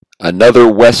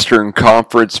Another Western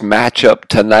Conference matchup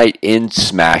tonight in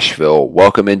Smashville.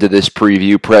 Welcome into this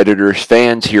preview, Predators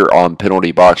fans, here on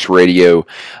Penalty Box Radio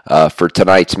for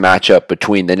tonight's matchup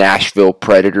between the Nashville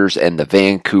Predators and the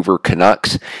Vancouver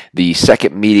Canucks. The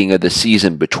second meeting of the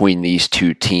season between these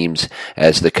two teams,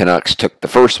 as the Canucks took the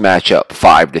first matchup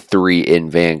 5-3 in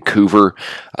Vancouver.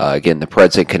 Again, the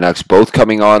Preds and Canucks both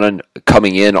coming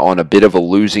in on a bit of a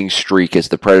losing streak as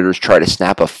the Predators try to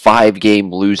snap a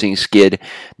 5-game losing skid.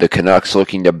 The Canucks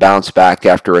looking to bounce back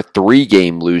after a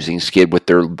 3-game losing skid, with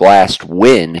their last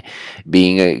win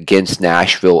being against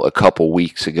Nashville a couple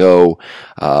weeks ago.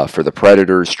 For the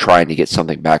Predators, trying to get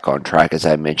something back on track, as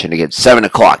I mentioned, again, 7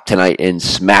 o'clock tonight in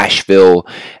Smashville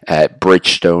at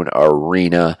Bridgestone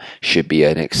Arena. Should be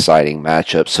an exciting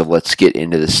matchup, so let's get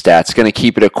into the stats. Going to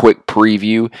keep it a quick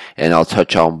preview, and I'll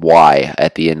touch on why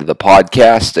at the end of the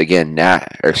podcast. Again,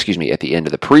 at the end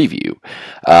of the preview.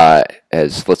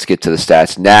 As let's get to the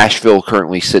stats. Nashville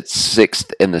currently sits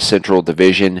 6th in the Central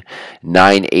Division,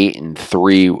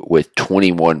 9-8-3 with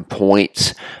 21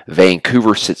 points.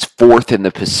 Vancouver sits 4th in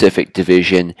the Pacific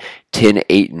Division,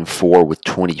 10-8-4 with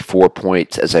 24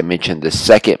 points. As I mentioned, the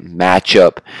second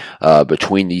matchup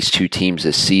between these two teams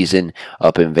this season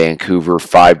up in Vancouver,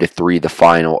 5-3 the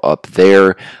final up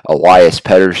there. Elias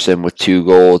Pettersson with 2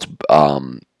 goals.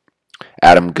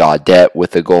 Adam Gaudette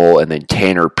with a goal, and then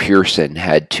Tanner Pearson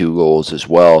had 2 goals as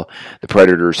well. The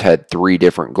Predators had 3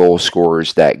 different goal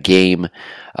scorers that game.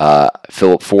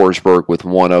 Philip Forsberg with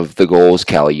one of the goals,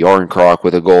 Calle Jarnkrok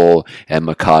with a goal, and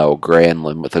Mikael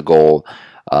Granlund with a goal.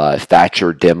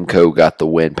 Thatcher Demko got the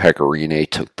win. Pekka Rinne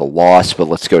took the loss, but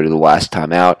let's go to the last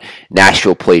time out.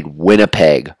 Nashville played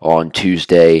Winnipeg on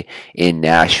Tuesday in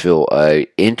Nashville.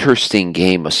 Interesting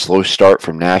game, a slow start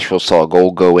from Nashville. Saw a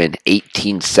goal go in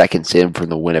 18 seconds in from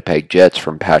the Winnipeg Jets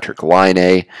from Patrik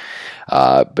Laine.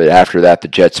 But after that, the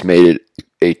Jets made it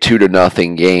a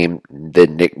 2-0 game.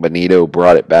 Then Nick Bonito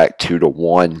brought it back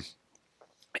 2-1.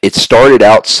 It started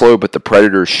out slow, but the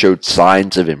Predators showed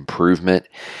signs of improvement.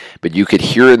 But you could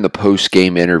hear in the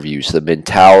post-game interviews, the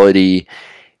mentality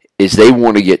is they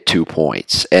want to get 2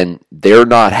 points. And they're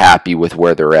not happy with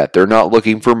where they're at. They're not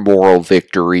looking for moral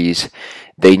victories.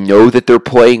 They know that they're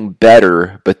playing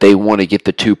better, but they want to get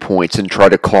the 2 points and try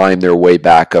to climb their way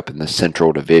back up in the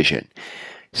Central Division.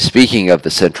 Speaking of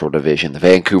the Central Division, the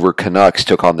Vancouver Canucks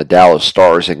took on the Dallas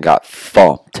Stars and got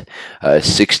thumped.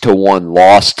 6-1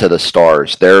 loss to the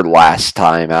Stars, their last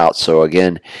time out. So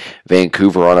again,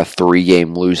 Vancouver on a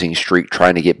 3-game losing streak,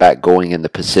 trying to get back going in the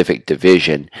Pacific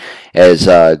Division. As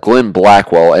Glenn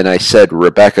Blackwell, and I said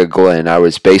Rebecca Glenn, I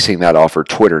was basing that off her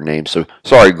Twitter name, so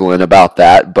sorry Glenn about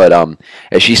that. But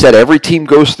as she said, every team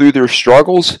goes through their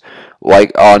struggles,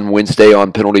 like on Wednesday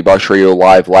on Penalty Box Radio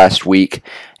Live last week.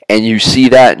 And you see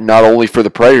that not only for the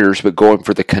Predators, but going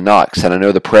for the Canucks. And I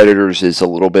know the Predators is a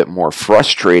little bit more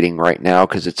frustrating right now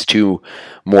because it's 2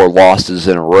 more losses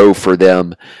in a row for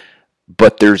them.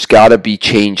 But there's got to be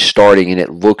change starting, and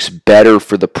it looks better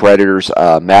for the Predators.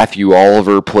 Matthew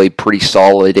Oliver played pretty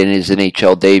solid in his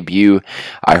NHL debut.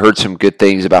 I heard some good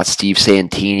things about Steve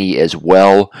Santini as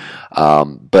well.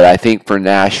 But I think for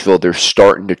Nashville, they're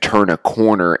starting to turn a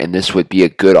corner, and this would be a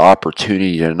good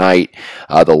opportunity tonight.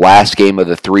 The last game of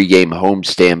the 3-game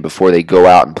homestand before they go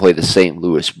out and play the St.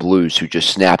 Louis Blues, who just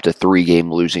snapped a 3-game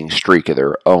losing streak of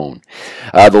their own.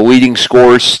 The leading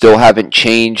scorers still haven't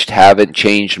changed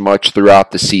much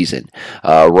throughout the season.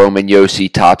 Roman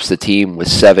Josi tops the team with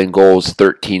 7 goals,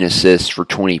 13 assists for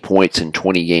 20 points in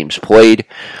 20 games played.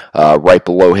 Right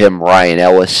below him, Ryan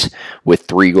Ellis with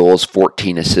 3 goals,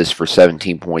 14 assists for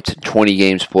 17 points in 20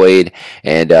 games played,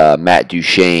 and Matt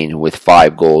Duchene with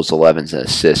 5 goals, 11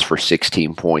 assists for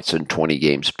 16 points in 20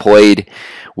 games played.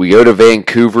 We go to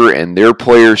Vancouver, and their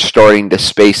players starting to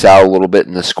space out a little bit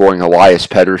in the scoring. Elias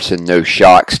Pettersson, no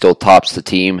shock, still tops the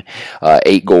team.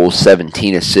 8 goals,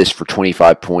 17 assists for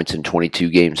 25 points in 22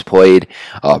 games played.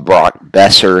 Brock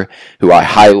Besser, who I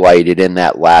highlighted in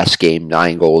that last game,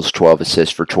 9 goals, 12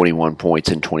 assists for 21 points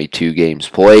in 22 games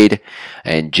played.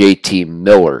 And JT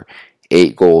Miller,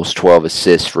 8 goals, 12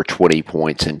 assists for 20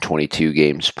 points in 22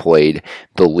 games played,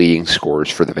 the leading scorers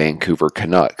for the Vancouver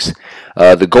Canucks.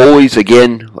 The goalies,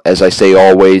 again, as I say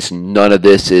always, none of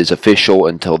this is official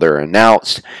until they're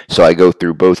announced, so I go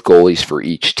through both goalies for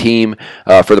each team.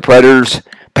 For the Predators,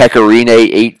 Pekka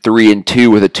Rinne, 8-3-2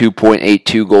 with a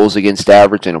 2.82 goals against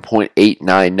average and a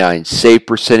 .899 save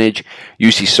percentage.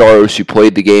 Juuse Saros, who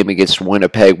played the game against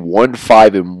Winnipeg,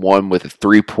 1-5-1 with a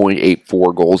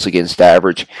 3.84 goals against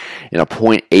average and a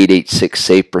 .886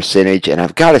 save percentage. And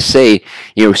I've got to say,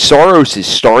 Saros is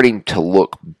starting to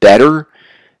look better,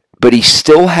 but he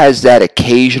still has that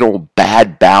occasional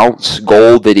bad bounce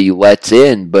goal that he lets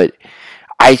in. But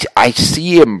I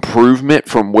see improvement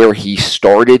from where he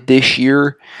started this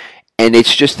year, and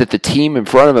it's just that the team in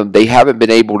front of him, they haven't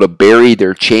been able to bury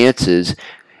their chances.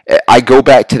 I go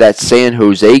back to that San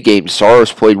Jose game.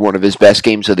 Saros played one of his best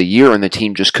games of the year, and the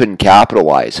team just couldn't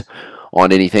capitalize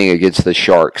on anything against the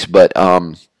Sharks. But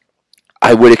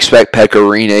I would expect Pekka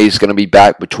Rinne is going to be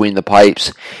back between the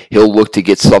pipes. He'll look to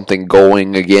get something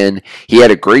going again. He had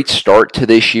a great start to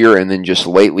this year and then just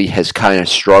lately has kind of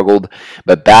struggled.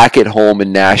 But back at home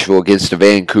in Nashville against a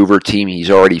Vancouver team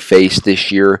he's already faced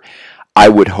this year, I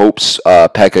would hope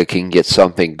Pekka can get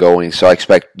something going. So I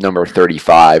expect number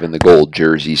 35 in the gold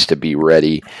jerseys to be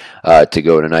ready to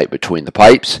go tonight between the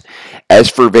pipes. As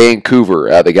for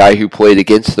Vancouver, the guy who played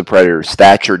against the Predators,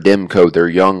 Thatcher Demko, their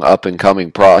young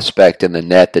up-and-coming prospect in the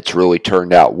net that's really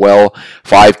turned out well.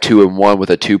 5-2-1 with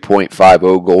a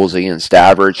 2.50 goals against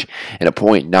average and a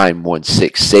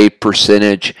 .916 save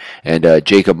percentage. And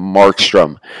Jacob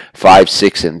Markstrom,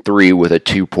 5-6-3 with a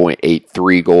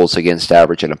 2.83 goals against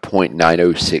average and a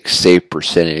 .906 save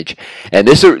percentage. And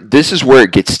this is where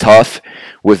it gets tough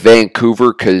with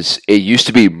Vancouver, because it used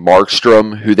to be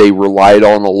Markstrom who they relied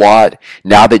on a lot.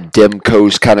 Now that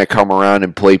Demko's kind of come around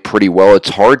and played pretty well, it's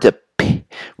hard to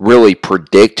really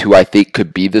predict who I think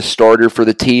could be the starter for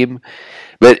the team.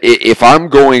 But if I'm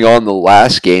going on the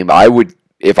last game,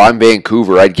 if I'm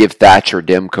Vancouver, I'd give Thatcher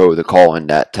Demko the call in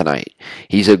net tonight.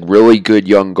 He's a really good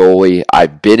young goalie.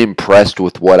 I've been impressed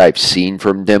with what I've seen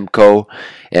from Demko,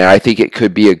 and I think it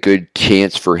could be a good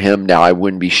chance for him. Now, I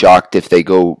wouldn't be shocked if they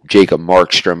go Jacob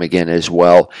Markstrom again as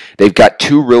well. They've got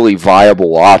two really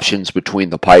viable options between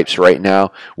the pipes right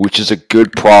now, which is a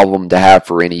good problem to have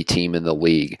for any team in the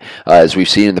league. As we've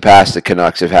seen in the past, the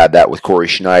Canucks have had that with Corey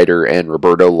Schneider and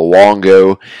Roberto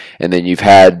Luongo, and then you've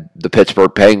had the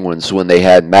Pittsburgh Penguins when they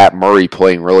had Matt Murray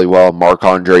playing really well,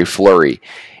 Marc-Andre Fleury.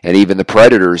 And even the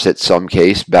Predators at some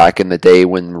case back in the day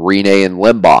when Rinne and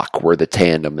Limbach were the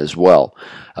tandem as well.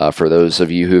 For those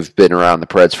of you who've been around the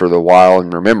Preds for a while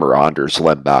and remember Anders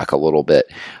Limbach a little bit.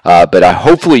 But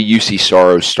hopefully UC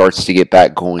Saros starts to get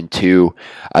back going too.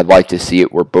 I'd like to see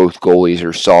it where both goalies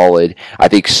are solid. I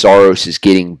think Saros is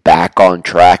getting back on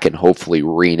track, and hopefully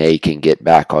Rinne can get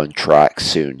back on track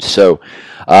soon. So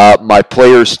my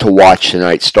players to watch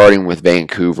tonight, starting with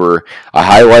Vancouver.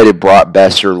 I highlighted Brock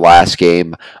Boeser last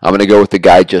game. I'm going to go with the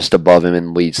guy just above him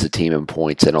and leads the team in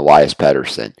points, and Elias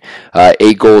Pettersson.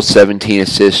 8 goals, 17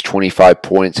 assists, 25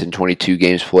 points in 22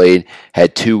 games played.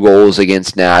 Had 2 goals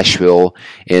against Nashville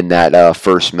in that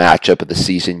first matchup of the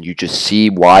season. You just see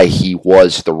why he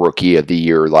was the Rookie of the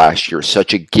Year last year.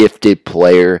 Such a gifted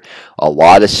player, a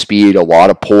lot of speed, a lot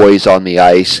of poise on the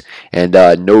ice, and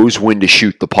knows when to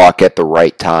shoot the puck at the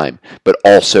right time, but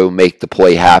also make the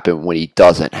play happen when he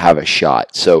doesn't have a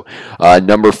shot. So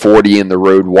number 40 in the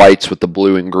road whites with the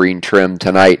blue and green trim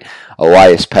tonight,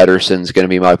 Elias Pettersson's going to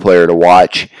be my player to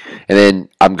watch. And then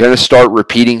I'm going to start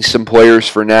repeating some players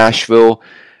for Nashville,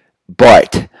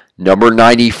 but number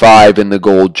 95 in the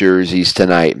gold jerseys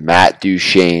tonight, Matt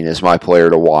Duchene is my player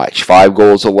to watch. 5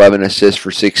 goals, 11 assists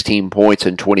for 16 points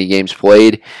in 20 games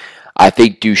played. I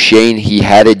think Duchene, he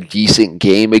had a decent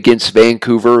game against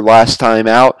Vancouver last time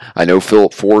out. I know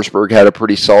Philip Forsberg had a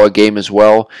pretty solid game as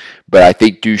well, but I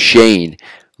think Duchene,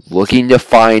 looking to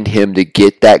find him to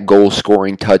get that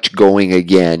goal-scoring touch going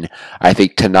again, I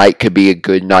think tonight could be a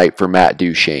good night for Matt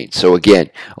Duchene. So again,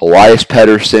 Elias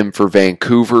Pettersson for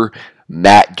Vancouver,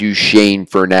 Matt Duchene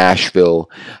for Nashville,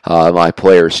 my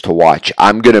players to watch.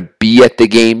 I'm going to be at the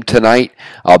game tonight.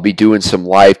 I'll be doing some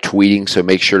live tweeting, so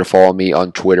make sure to follow me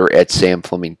on Twitter at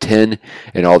SamFleming10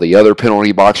 and all the other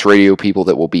Penalty Box Radio people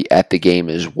that will be at the game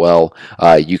as well.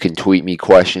 You can tweet me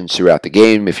questions throughout the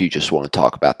game if you just want to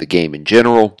talk about the game in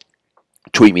general.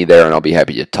 Tweet me there and I'll be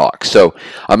happy to talk. So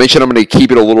I mentioned I'm going to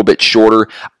keep it a little bit shorter.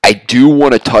 I do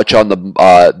want to touch on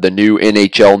the new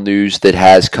NHL news that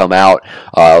has come out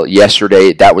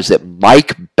yesterday. That was that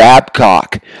Mike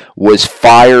Babcock was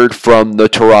fired from the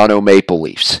Toronto Maple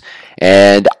Leafs.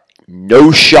 And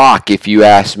no shock if you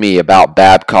ask me about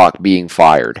Babcock being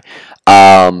fired.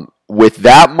 With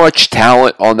that much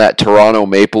talent on that Toronto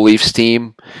Maple Leafs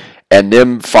team, and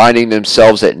them finding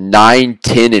themselves at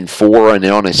 9-10-4 and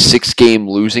on a 6-game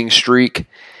losing streak,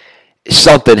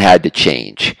 something had to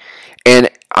change. And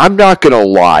I'm not going to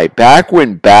lie, back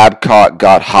when Babcock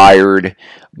got hired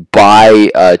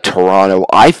by Toronto,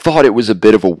 I thought it was a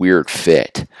bit of a weird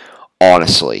fit,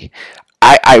 honestly.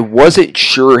 I wasn't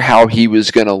sure how he was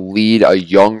going to lead a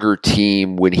younger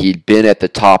team when he'd been at the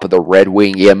top of the Red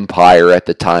Wing empire at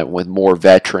the time with more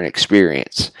veteran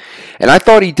experience. And I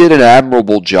thought he did an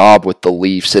admirable job with the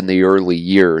Leafs in the early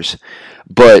years.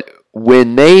 But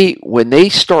when they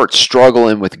start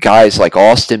struggling with guys like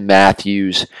Austin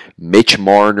Matthews, Mitch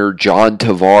Marner, John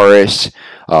Tavares,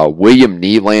 William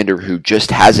Nylander, who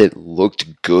just hasn't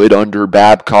looked good under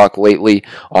Babcock lately,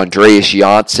 Andreas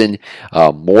Janssen,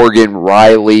 Morgan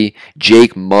Riley,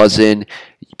 Jake Muzzin,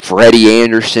 Freddie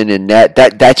Anderson, and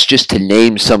that's just to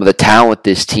name some of the talent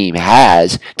this team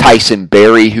has. Tyson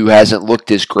Barrie, who hasn't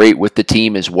looked as great with the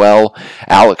team as well,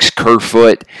 Alex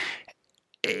Kerfoot.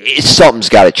 Something's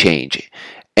got to change.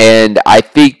 And I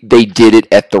think they did it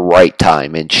at the right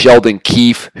time. And Sheldon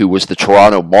Keefe, who was the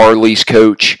Toronto Marlies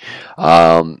coach,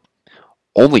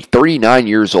 only 39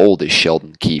 years old is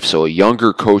Sheldon Keefe, so a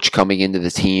younger coach coming into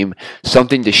the team,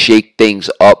 something to shake things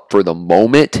up for the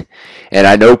moment. And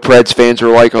I know Preds fans are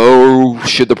like, oh,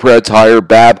 should the Preds hire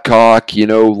Babcock,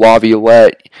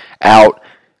 Laviolette out?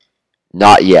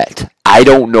 Not yet. I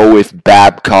don't know if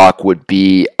Babcock would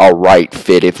be a right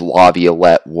fit if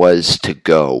Laviolette was to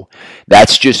go.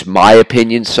 That's just my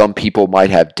opinion. Some people might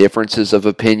have differences of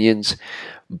opinions.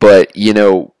 But,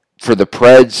 for the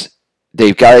Preds,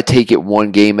 they've got to take it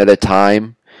one game at a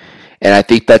time. And I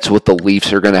think that's what the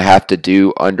Leafs are going to have to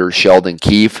do under Sheldon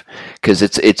Keefe. Because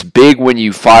it's big when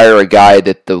you fire a guy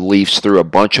that the Leafs threw a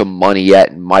bunch of money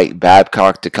at and Mike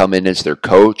Babcock to come in as their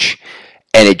coach.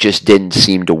 And it just didn't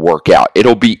seem to work out.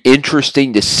 It'll be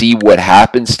interesting to see what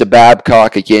happens to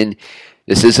Babcock. Again,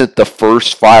 this isn't the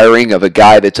first firing of a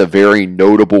guy that's a very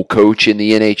notable coach in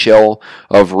the NHL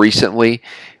of recently.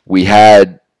 We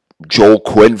had Joel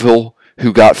Quenneville,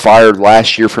 who got fired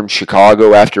last year from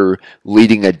Chicago after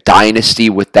leading a dynasty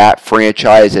with that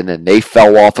franchise, and then they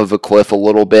fell off of a cliff a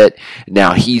little bit.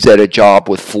 Now he's at a job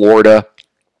with Florida.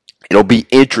 It'll be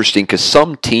interesting because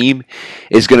some team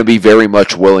is going to be very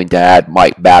much willing to add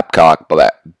Mike Babcock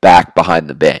back behind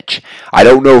the bench. I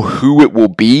don't know who it will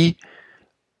be,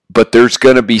 but there's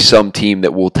going to be some team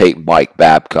that will take Mike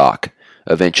Babcock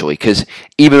eventually. Because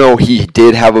even though he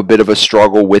did have a bit of a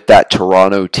struggle with that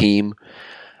Toronto team,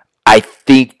 I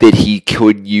think that he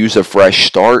could use a fresh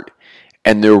start.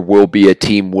 And there will be a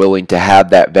team willing to have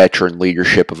that veteran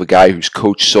leadership of a guy who's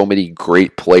coached so many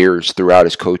great players throughout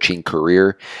his coaching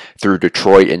career through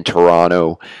Detroit and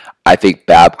Toronto. I think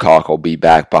Babcock will be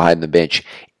back behind the bench.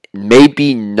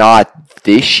 Maybe not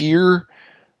this year,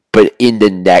 but in the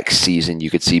next season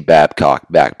you could see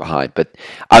Babcock back behind. But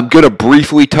I'm going to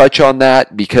briefly touch on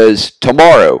that because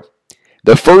tomorrow,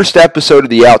 the first episode of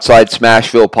the Outside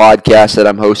Smashville podcast that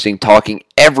I'm hosting, talking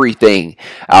everything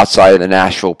outside of the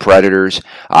Nashville Predators.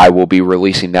 I will be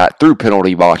releasing that through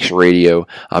Penalty Box Radio.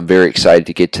 I'm very excited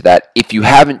to get to that. If you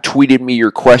haven't tweeted me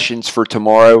your questions for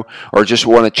tomorrow or just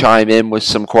want to chime in with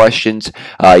some questions,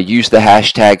 use the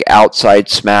hashtag Outside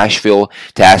Smashville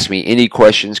to ask me any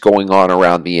questions going on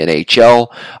around the NHL,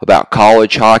 about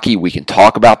college hockey. We can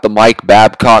talk about the Mike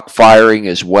Babcock firing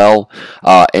as well,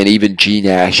 and even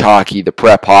G-Nash hockey, the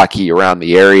prep hockey around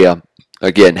the area.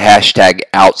 Again, hashtag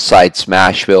Outside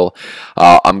Smashville.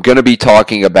 I'm going to be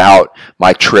talking about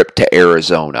my trip to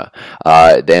Arizona,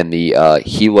 then the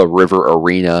Gila River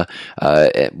Arena,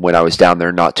 when I was down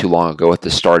there not too long ago at the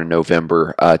start of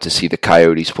November to see the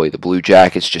Coyotes play the Blue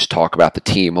Jackets, just talk about the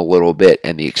team a little bit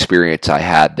and the experience I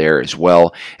had there as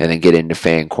well, and then get into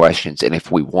fan questions. And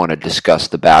if we want to discuss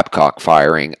the Babcock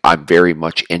firing, I'm very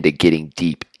much into getting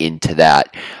deep into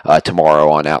that tomorrow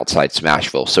on Outside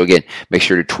Smashville. So again, make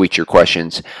sure to tweet your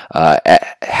questions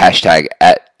at hashtag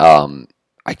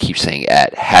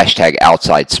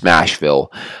Outside Smashville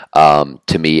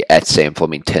to me at Sam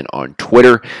Flemington on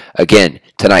Twitter. Again,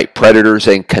 tonight, Predators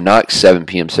and Canucks, 7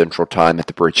 p.m. Central Time at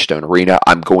the Bridgestone Arena.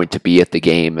 I'm going to be at the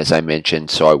game, as I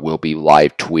mentioned, so I will be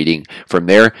live tweeting from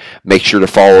there. Make sure to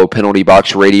follow Penalty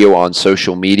Box Radio on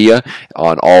social media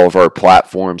on all of our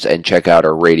platforms and check out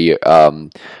our radio,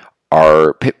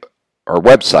 our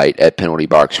website at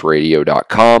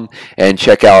penaltyboxradio.com, and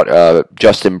check out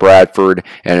Justin Bradford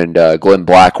and Glenn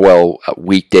Blackwell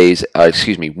Wednesdays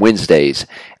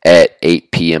at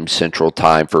 8 p.m. Central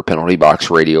Time for Penalty Box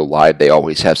Radio Live. They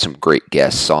always have some great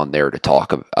guests on there to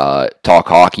talk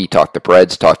hockey, talk the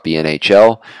Preds, talk the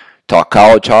NHL, talk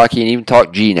college hockey, and even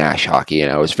talk G-Nash hockey,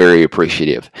 and I was very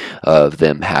appreciative of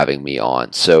them having me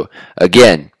on. So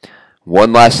again,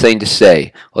 one last thing to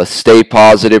say. Let's stay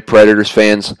positive, Predators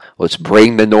fans. Let's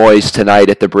bring the noise tonight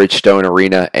at the Bridgestone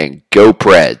Arena, and go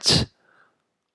Preds.